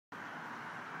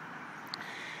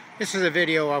This is a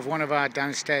video of one of our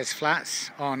downstairs flats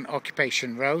on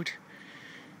Occupation Road.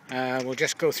 We'll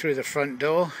just go through the front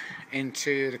door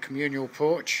into the communal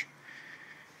porch,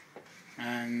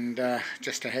 and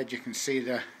just ahead you can see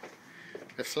the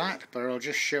flat, but I'll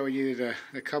just show you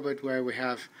the cupboard where we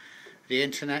have the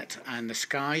internet and the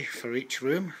Sky for each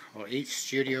room, or each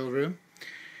studio room.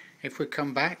 If we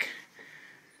come back,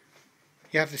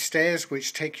 you have the stairs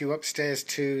which take you upstairs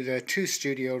to the 2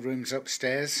 studio rooms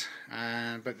upstairs,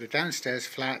 but the downstairs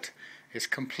flat is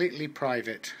completely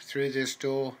private. Through this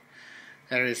door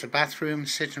there is a bathroom,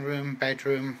 sitting room,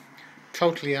 bedroom,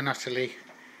 totally and utterly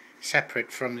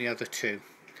separate from the other 2.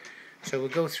 So we'll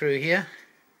go through here,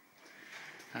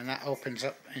 and that opens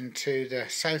up into the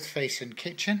south facing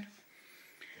kitchen,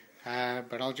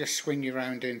 but I'll just swing you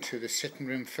around into the sitting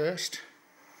room first.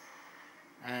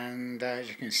 And as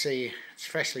you can see, it's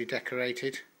freshly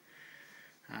decorated.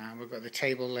 We've got the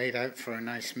table laid out for a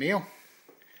nice meal,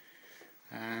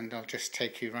 and I'll just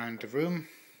take you around the room.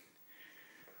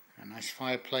 A nice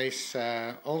fireplace.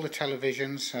 All the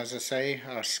televisions, as I say,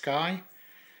 are Sky,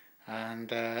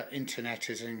 and internet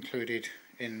is included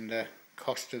in the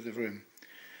cost of the room.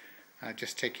 I'll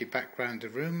just take you back round the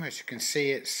room. As you can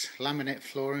see, it's laminate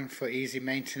flooring for easy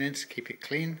maintenance, keep it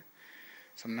clean.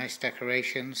 Some nice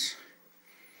decorations.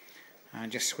 And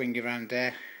just swing you around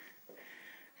there.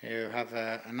 You have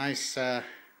a nice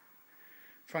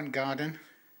front garden,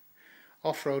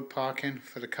 off-road parking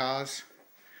for the cars.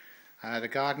 The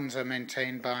gardens are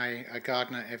maintained by a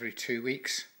gardener every 2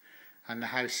 weeks, and the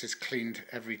house is cleaned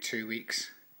every 2 weeks.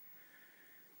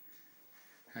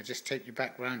 I'll just take you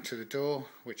back round to the door,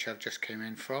 which I've just came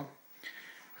in from,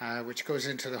 which goes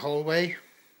into the hallway.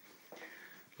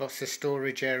 Lots of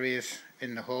storage areas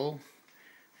in the hall,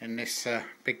 in this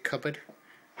big cupboard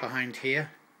behind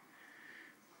here.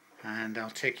 And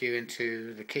I'll take you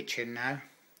into the kitchen now.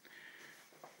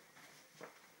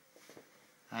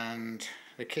 And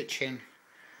the kitchen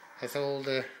has all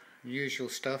the usual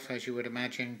stuff, as you would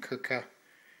imagine: cooker,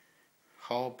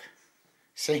 hob,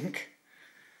 sink,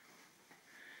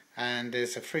 and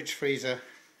there's a fridge freezer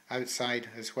outside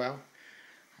as well.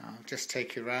 I'll just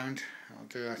take you around. I'll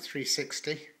do a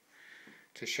 360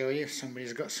 to show you.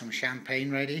 Somebody's got some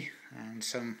champagne ready and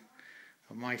some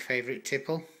of my favourite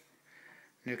tipple,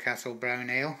 Newcastle Brown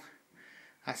Ale.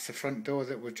 That's the front door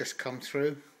that we've just come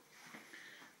through,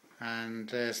 and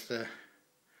there's the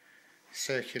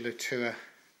circular tour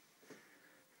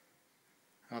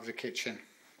of the kitchen.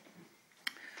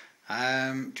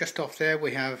 Just off there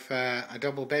we have a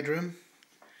double bedroom.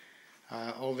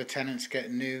 All the tenants get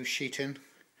new sheeting,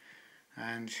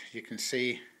 and you can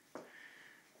see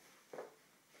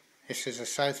this is a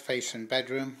south facing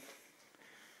bedroom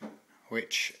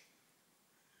which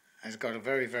has got a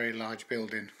very large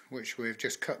building which we've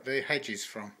just cut the hedges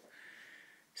from.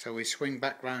 So we swing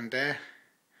back round there,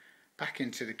 back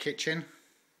into the kitchen,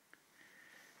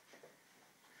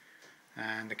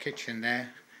 and the kitchen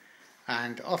there,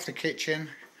 and off the kitchen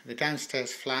the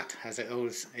downstairs flat has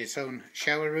its own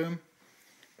shower room,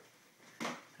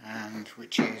 and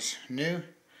which is new.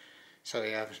 So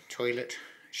you have a toilet,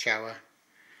 shower,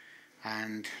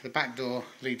 and the back door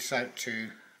leads out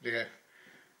to the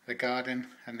garden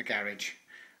and the garage,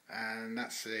 and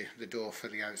that's the door for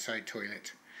the outside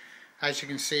toilet. As you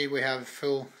can see, we have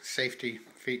full safety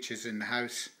features in the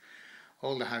house.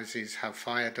 All the houses have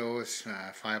fire doors,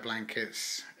 fire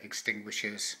blankets,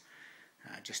 extinguishers.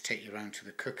 Just take you around to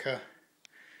the cooker,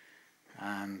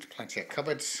 and plenty of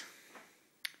cupboards.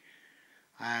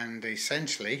 And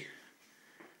essentially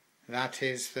that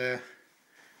is the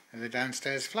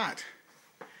downstairs flat.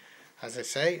 As I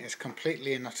say, it's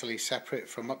completely and utterly separate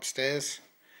from upstairs.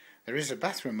 There is a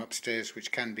bathroom upstairs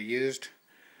which can be used,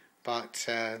 but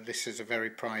this is a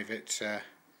very private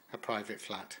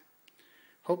flat.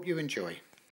 Hope you enjoy.